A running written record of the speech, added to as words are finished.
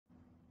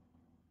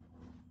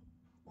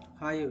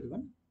Hi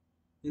everyone.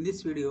 In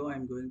this video I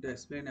am going to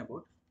explain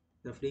about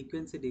the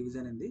frequency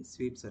division in the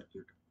sweep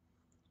circuit.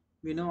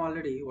 We know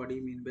already what do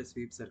you mean by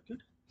sweep circuit.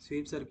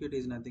 Sweep circuit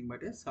is nothing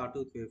but a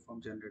sawtooth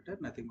waveform generator,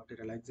 nothing but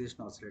a relaxation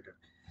oscillator.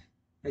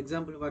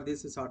 Example for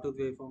this sawtooth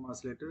waveform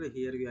oscillator,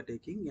 here we are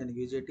taking an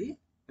UJT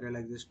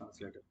relaxation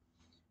oscillator.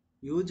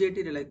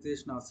 UJT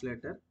relaxation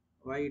oscillator,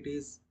 why it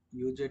is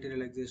UJT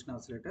relaxation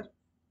oscillator?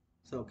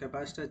 So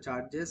capacitor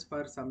charges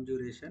for some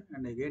duration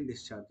and again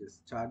discharges,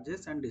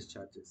 charges and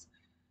discharges.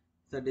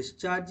 The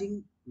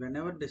discharging,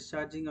 whenever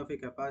discharging of a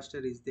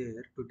capacitor is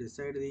there to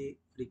decide the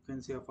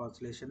frequency of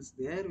oscillations,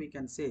 there we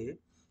can say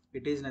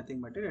it is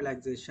nothing but a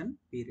relaxation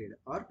period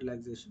or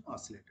relaxation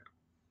oscillator.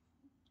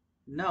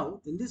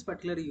 Now in this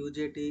particular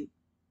UJT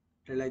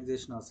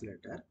relaxation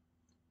oscillator,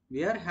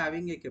 we are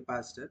having a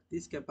capacitor.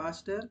 This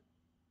capacitor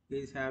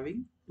is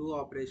having two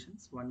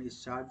operations. One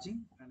is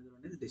charging, another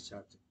one is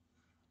discharging.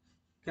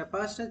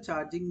 Capacitor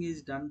charging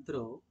is done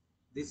through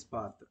this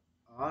path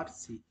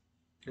RC,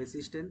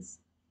 resistance.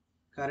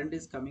 Current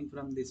is coming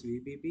from this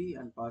VBB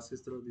and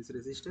passes through this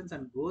resistance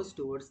and goes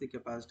towards the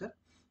capacitor,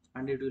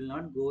 and it will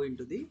not go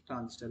into the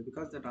transistor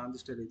because the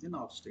transistor is in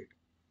off state.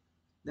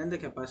 Then the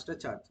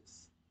capacitor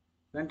charges.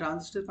 When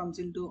transistor comes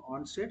into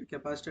on state,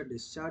 capacitor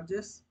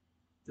discharges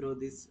through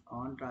this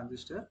on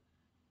transistor,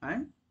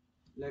 and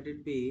let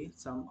it be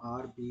some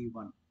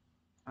RB1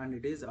 and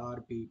it is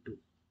RB2.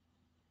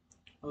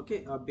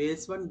 Okay,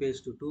 base 1,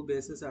 base 2. Two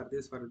bases are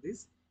this for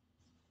this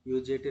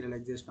UJT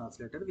relaxation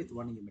oscillator with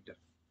one emitter.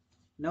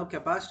 Now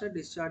capacitor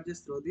discharges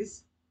through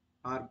this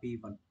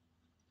RB1.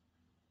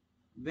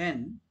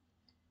 When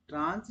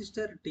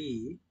transistor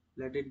T,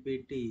 let it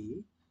be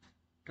T,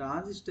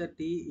 transistor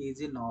T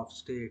is in off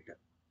state.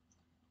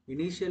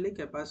 Initially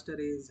capacitor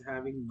is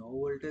having no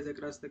voltage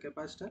across the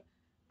capacitor,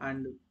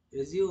 and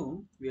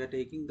assume we are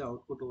taking the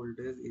output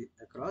voltage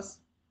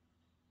across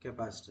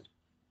capacitor.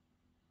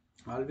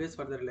 Always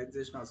for the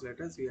relaxation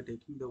oscillators we are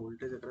taking the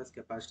voltage across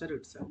capacitor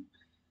itself.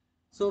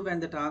 So when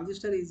the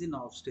transistor is in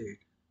off state,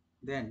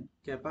 then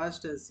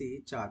capacitor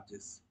C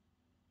charges.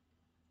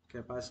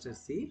 Capacitor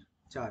C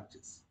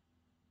charges.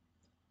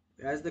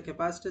 As the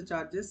capacitor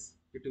charges,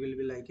 it will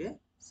be like a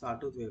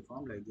sawtooth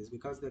waveform like this,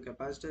 because the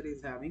capacitor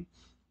is having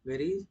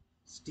very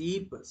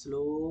steep,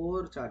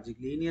 slow charging,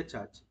 linear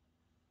charge.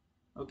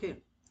 Okay,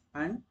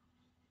 and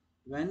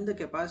when the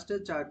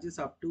capacitor charges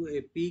up to a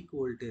peak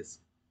voltage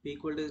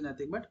is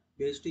nothing but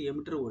base to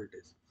emitter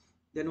voltage,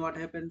 then what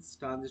happens?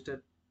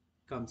 Transistor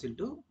comes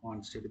into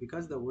on state,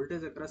 because the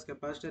voltage across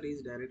capacitor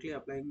is directly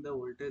applying the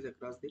voltage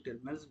across the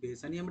terminals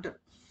base and emitter.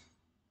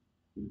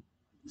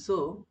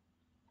 So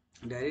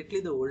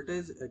directly the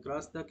voltage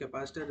across the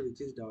capacitor which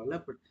is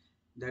developed,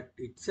 that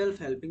itself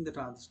helping the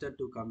transistor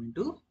to come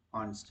into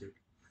on state.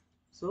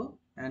 So,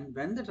 and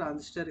when the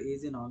transistor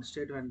is in on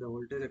state, when the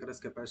voltage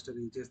across capacitor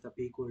reaches the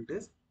peak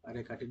voltage or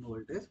a cut-in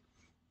voltage,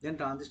 then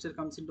transistor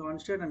comes into on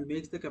state and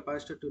makes the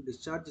capacitor to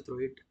discharge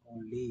through it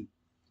only.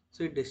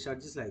 So it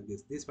discharges like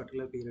this. This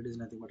particular period is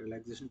nothing but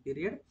relaxation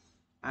period,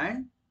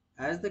 and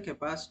as the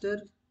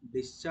capacitor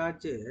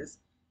discharges,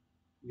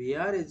 we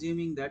are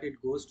assuming that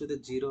it goes to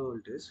the zero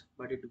voltage,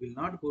 but it will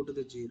not go to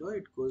the zero.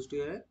 It goes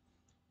to a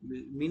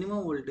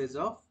minimum voltage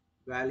of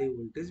value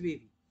voltage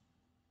VV.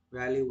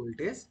 Value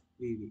voltage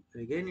VV.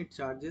 Again it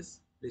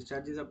charges,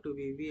 discharges up to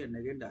VV and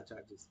again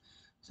charges.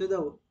 So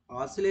the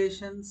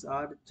oscillations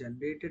are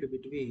generated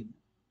between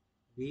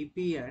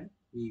VP and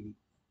VV.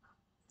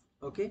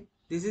 Okay,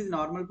 this is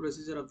normal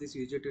procedure of this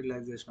UJT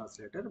relaxation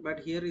oscillator.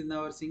 But here in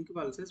our sync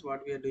pulses,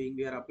 what we are doing,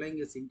 we are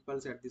applying a sync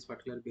pulse at this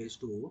particular base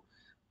 2.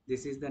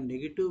 This is the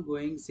negative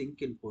going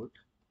sync input,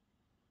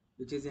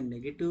 which is a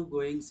negative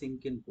going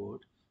sync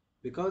input.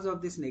 Because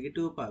of this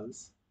negative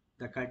pulse,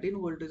 the cut-in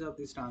voltage of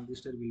this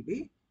transistor will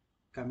be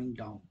coming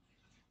down.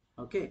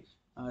 Okay,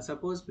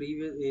 suppose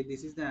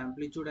this is the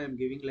amplitude I am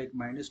giving like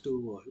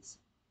 -2 volts,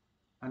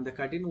 and the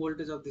cut-in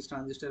voltage of this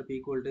transistor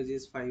peak voltage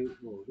is 5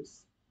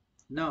 volts.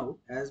 Now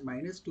as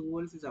 -2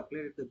 volts is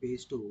applied at the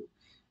base 2,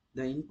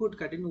 the input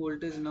cut-in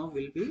voltage now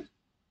will be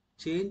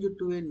changed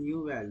to a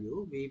new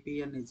value.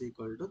 VPN is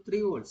equal to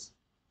 3 volts.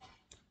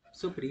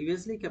 So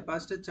previously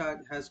capacitor charge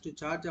has to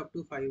charge up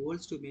to 5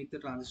 volts to make the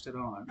transistor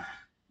on,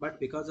 but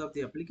because of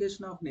the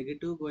application of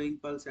negative going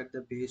pulse at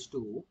the base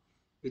 2,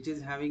 which is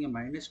having a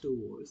 -2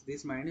 volts,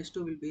 this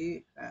 -2 will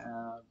be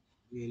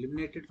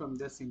eliminated from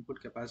this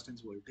input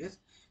capacitance voltage.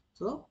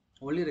 So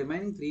only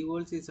remaining 3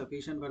 volts is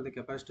sufficient for the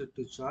capacitor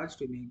to charge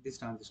to make this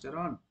transistor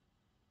on.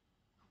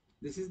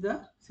 This is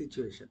the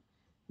situation.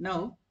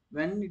 Now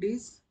when it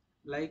is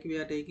like we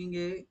are taking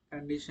a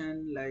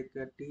condition like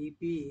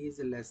TP is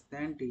less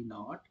than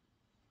T0,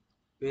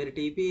 where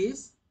Tp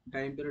is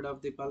time period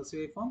of the pulse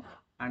waveform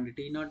and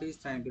T0 is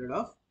time period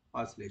of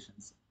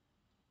oscillations.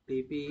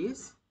 Tp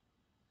is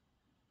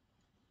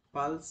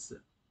pulse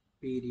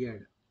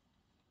period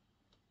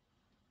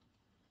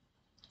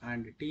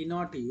and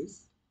T0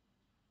 is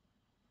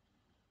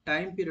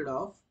time period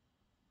of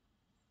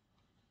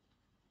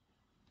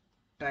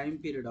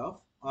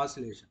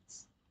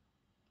oscillations.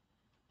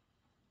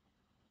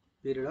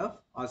 Period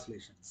of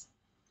oscillations.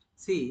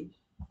 See,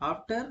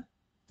 after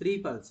 3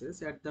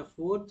 pulses. At the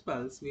 4th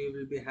pulse, we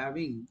will be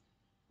having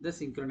the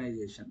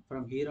synchronization.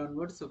 From here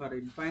onwards, so for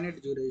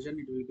infinite duration,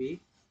 it will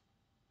be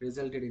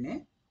resulted in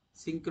a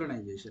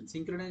synchronization.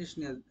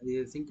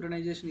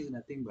 Synchronization is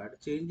nothing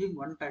but changing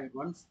one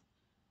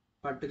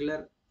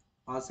particular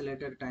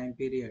oscillator time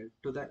period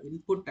to the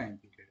input time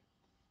period.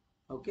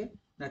 Okay,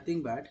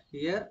 nothing but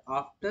here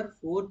after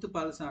 4th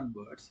pulse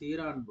onwards,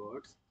 here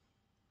onwards,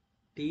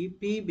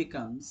 TP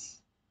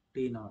becomes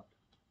T0,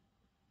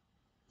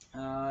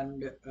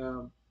 and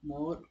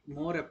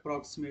more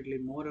approximately,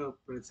 more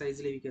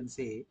precisely, we can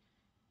say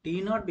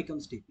T0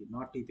 becomes TP,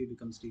 not TP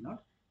becomes T0.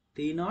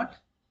 T0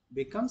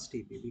 becomes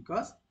TP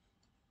because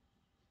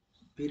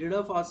period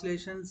of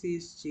oscillations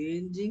is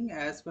changing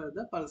as per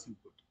the pulse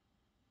input.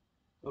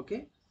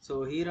 Okay,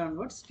 so here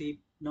onwards T0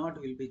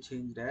 will be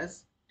changed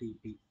as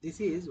TP. This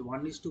is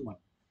 1:1.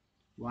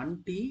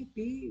 1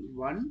 TP,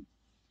 1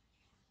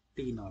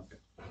 T0.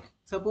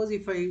 Suppose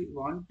if I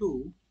want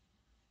to,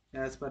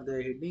 as per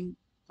the heading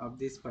of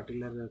this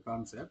particular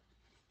concept,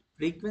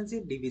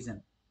 frequency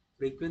division.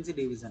 Frequency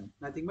division,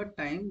 nothing but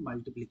time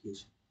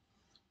multiplication.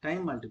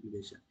 Time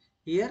multiplication.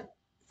 Here,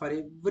 for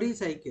every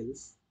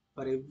cycles,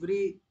 for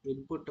every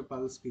input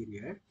pulse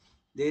period,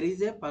 there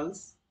is a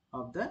pulse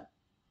of the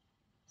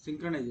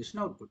synchronization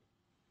output.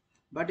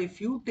 But if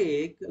you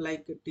take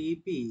like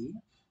TP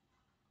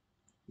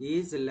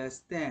is less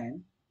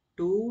than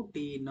 2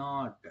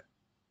 T0,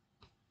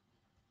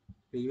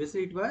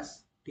 previously it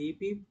was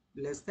TP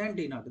less than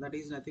T0, that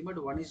is nothing but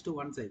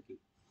 1:1 cycle.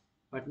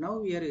 But now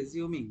we are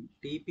assuming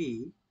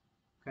TP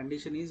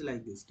condition is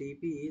like this,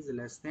 TP is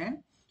less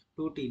than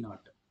 2 T0.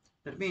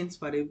 That means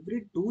for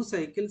every 2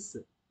 cycles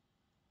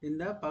in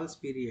the pulse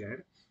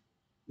period,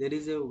 there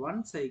is a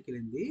 1 cycle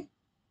in the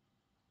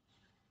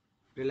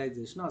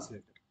realization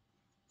oscillator.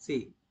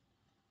 See,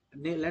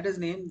 let us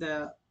name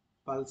the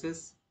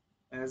pulses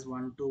as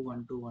 1 2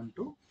 1 2 1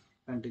 2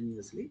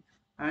 continuously,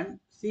 and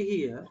see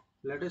here,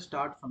 let us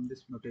start from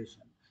this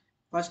notation.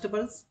 First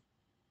pulse,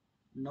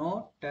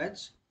 no touch,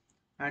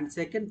 and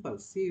second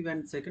pulse, see,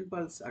 when second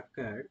pulse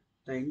occurred,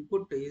 the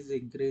input is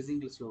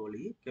increasing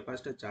slowly,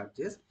 capacitor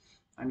charges,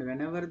 and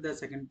whenever the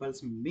second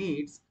pulse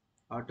meets,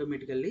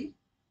 automatically,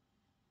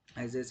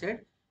 as I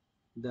said,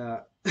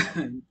 the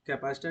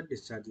capacitor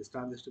discharges,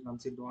 transistor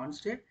comes into on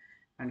state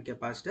and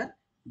capacitor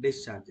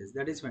discharges.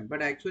 That is fine.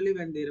 But actually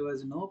when there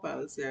was no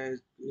pulse,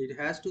 it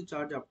has to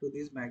charge up to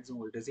this maximum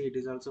voltage. See, it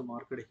is also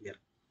marked here.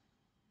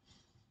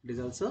 It is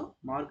also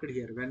marked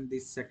here. When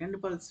this second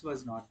pulse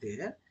was not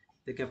there,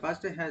 the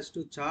capacitor has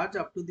to charge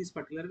up to this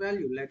particular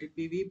value, let it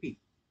be Vp,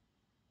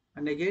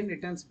 and again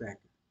returns back.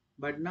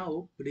 But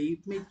now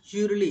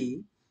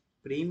prematurely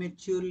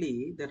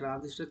the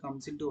transistor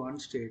comes into on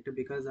state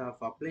because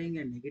of applying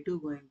a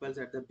negative going pulse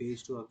at the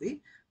base 2 of the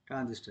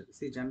transistor.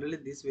 See, generally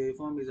this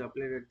waveform is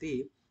applied at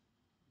the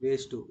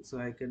base 2, so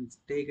I can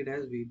take it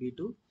as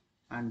VB2,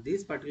 and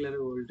this particular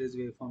voltage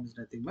waveform is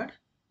nothing but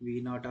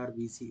V0 or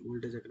VC,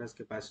 voltage across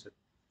capacitor.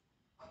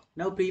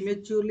 Now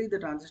prematurely the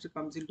transistor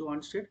comes into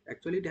on state.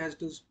 Actually it has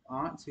to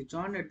switch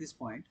on at this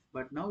point,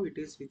 but now it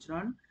is switched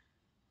on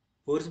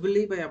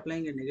forcibly by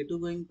applying a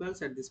negative going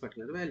pulse at this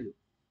particular value.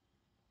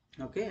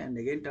 Okay, and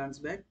again turns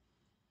back,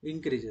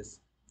 increases.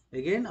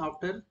 Again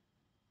after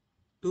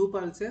 2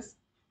 pulses,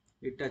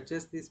 it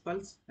touches this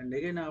pulse, and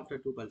again after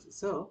 2 pulses.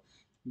 So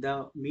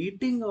the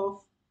meeting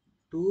of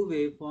 2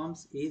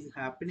 waveforms is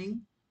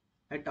happening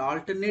at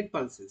alternate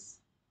pulses.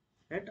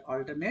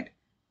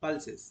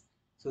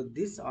 So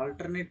this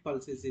alternate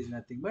pulses is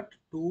nothing but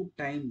 2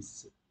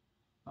 times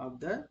of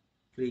the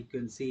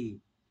frequency.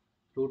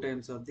 2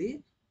 times of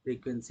the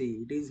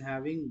frequency. It is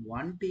having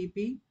 1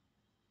 TP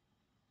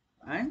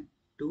and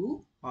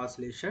 2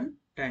 oscillation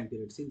time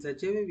periods. In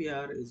such a way, we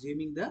are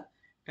assuming the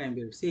time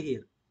period. See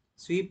here,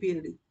 sweep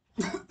period.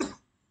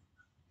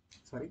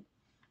 Sorry.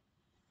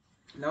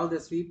 Now the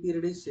sweep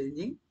period is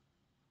changing.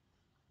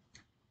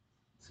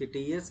 See,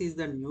 TS is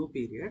the new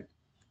period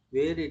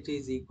where it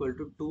is equal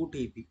to 2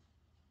 TP.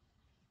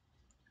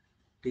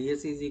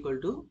 TS is equal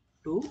to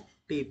 2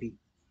 TP.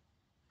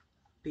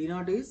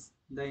 T0 is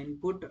the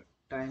input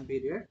time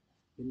period,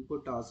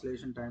 input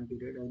oscillation time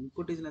period.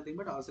 Input is nothing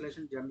but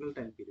oscillation general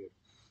time period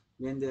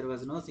when there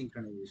was no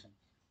synchronization.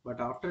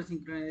 But after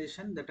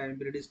synchronization, the time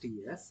period is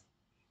TS.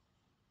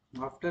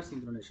 After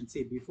synchronization,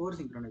 see, before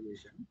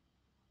synchronization,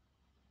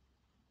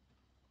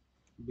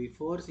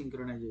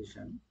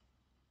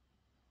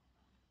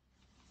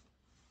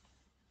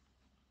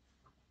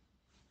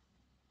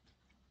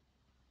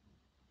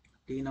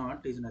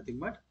 T0 is nothing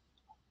but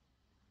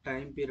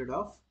time period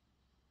of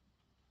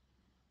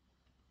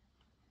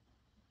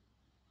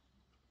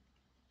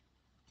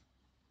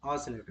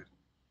oscillator.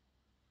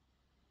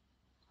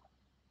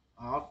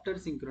 After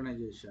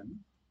synchronization,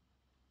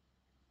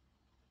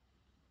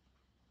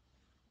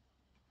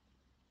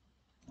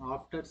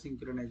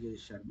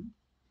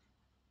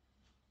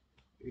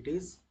 it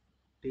is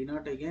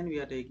T0 again, we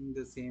are taking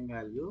the same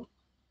value,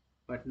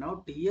 but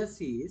now TS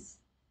is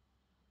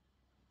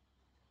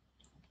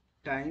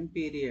time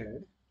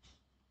period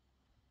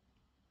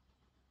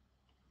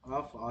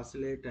of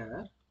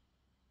oscillator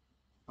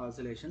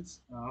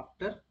oscillations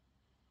after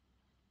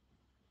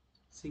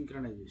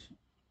synchronization.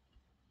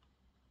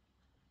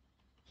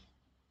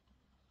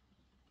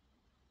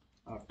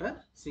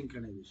 After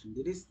synchronization,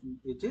 that is,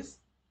 which is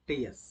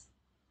Ts.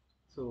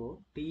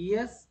 So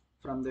Ts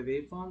from the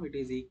waveform, it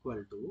is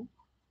equal to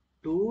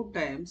 2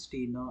 times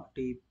T naught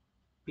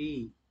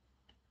Tp,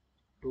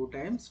 2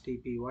 times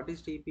Tp. What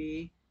is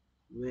Tp?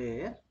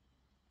 Where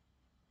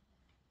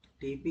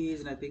Tp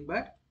is nothing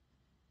but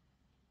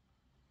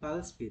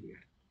pulse period.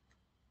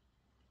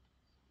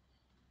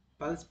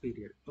 Pulse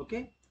period.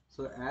 Okay.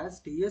 So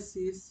as Ts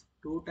is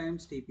 2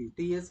 times Tp,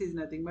 Ts is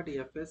nothing but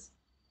Fs.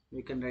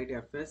 We can write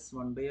Fs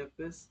 1 by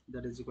Fs,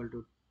 that is equal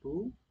to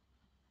 2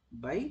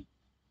 by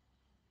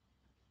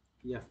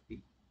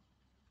Fp,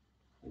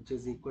 which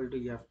is equal to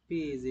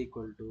Fp is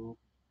equal to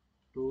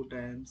 2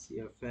 times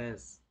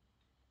Fs,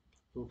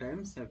 2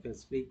 times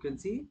Fs,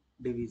 frequency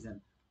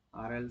division,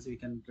 or else we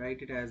can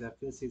write it as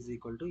Fs is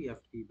equal to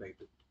Fp by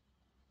 2.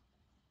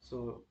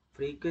 So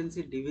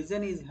frequency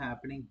division is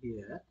happening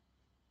here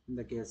in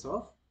the case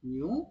of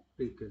new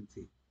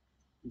frequency.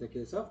 In the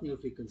case of new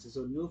frequency,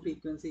 so new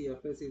frequency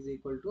Fs is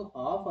equal to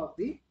half of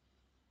the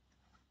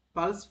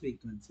pulse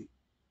frequency,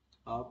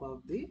 half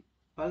of the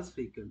pulse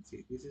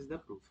frequency. This is the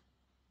proof.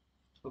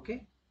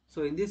 Okay,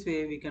 so in this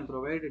way we can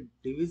provide a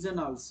division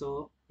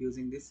also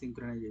using this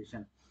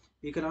synchronization.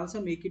 We can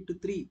also make it to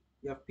 3,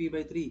 Fp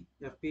by 3,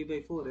 Fp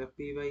by 4,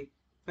 Fp by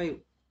 5.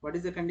 What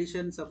is the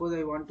condition? Suppose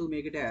I want to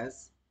make it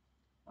as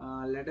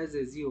let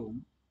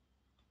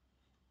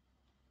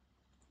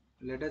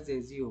us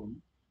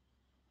assume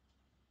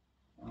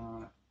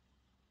uh,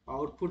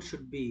 output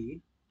should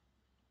be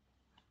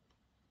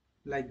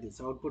like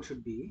this. Output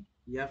should be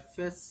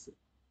Fs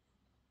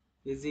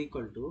is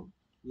equal to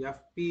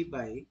Fp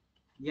by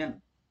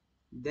n.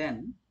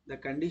 Then the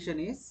condition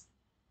is,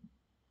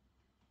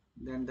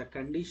 then the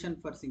condition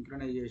for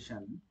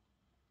synchronization,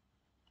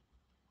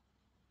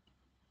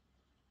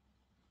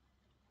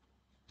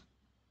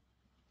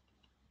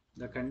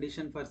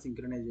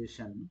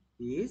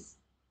 is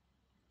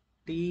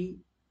Tp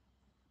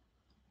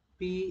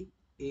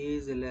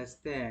is less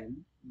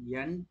than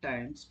n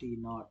times T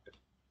naught.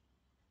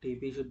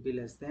 Tp should be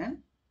less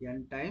than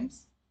n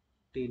times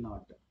T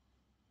naught.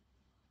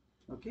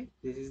 Okay,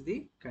 this is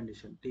the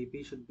condition.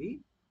 Tp should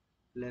be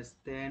less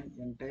than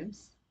n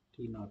times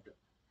T naught.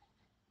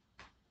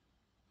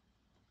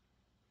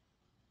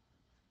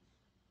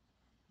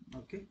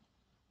 Okay,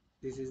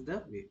 this is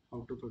the way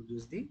how to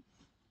produce the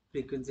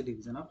frequency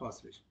division of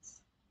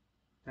oscillations.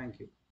 Thank you.